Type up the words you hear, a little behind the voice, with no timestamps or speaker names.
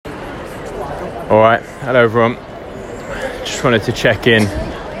Alright, hello everyone. Just wanted to check in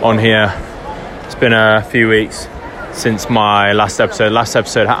on here. It's been a few weeks since my last episode. Last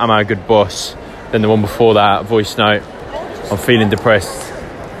episode, Am I a Good Boss? Then the one before that, voice note. I'm feeling depressed,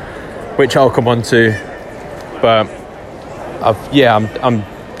 which I'll come on to. But I'm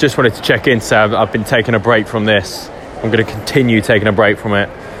just wanted to check in. So I've been taking a break from this. I'm going to continue taking a break from it,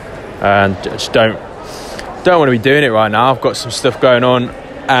 and just don't want to be doing it right now. I've got some stuff going on,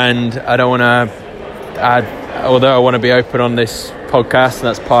 and I don't want to. Although I want to be open on this podcast, and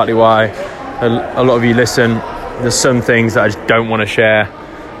that's partly why a lot of you listen. There's some things that I just don't want to share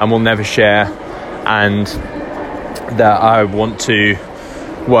and will never share, and that I want to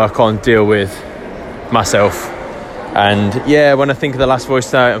work on, deal with myself. And yeah, when I think of the last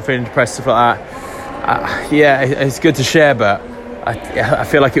voice note, I'm feeling depressed, stuff like that. It's good to share, but I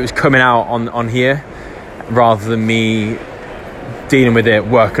feel like it was coming out on here rather than me dealing with it,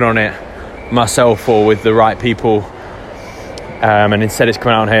 working on it myself or with the right people, and instead it's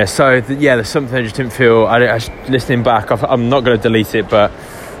coming out on here. So there's something I just didn't feel. Listening back, I'm not going to delete it, but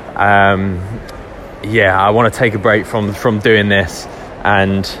I want to take a break from doing this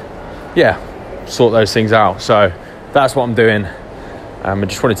and sort those things out. So that's what I'm doing. I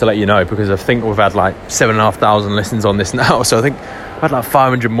just wanted to let you know, because I think we've had like 7,500 listens on this now. So I think I've had like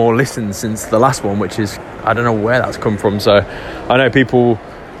 500 more listens since the last one, which is, I don't know where that's come from. So I know people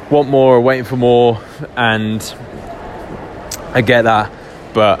want more or waiting for more, and I get that,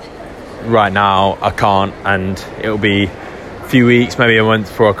 but right now I can't, and it'll be a few weeks, maybe a month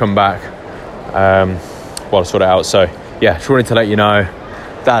before I come back while I sort it out. So just wanted to let you know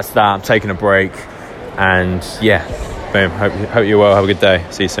that's that. I'm taking a break, and boom, hope you're well, have a good day,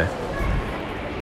 see you soon.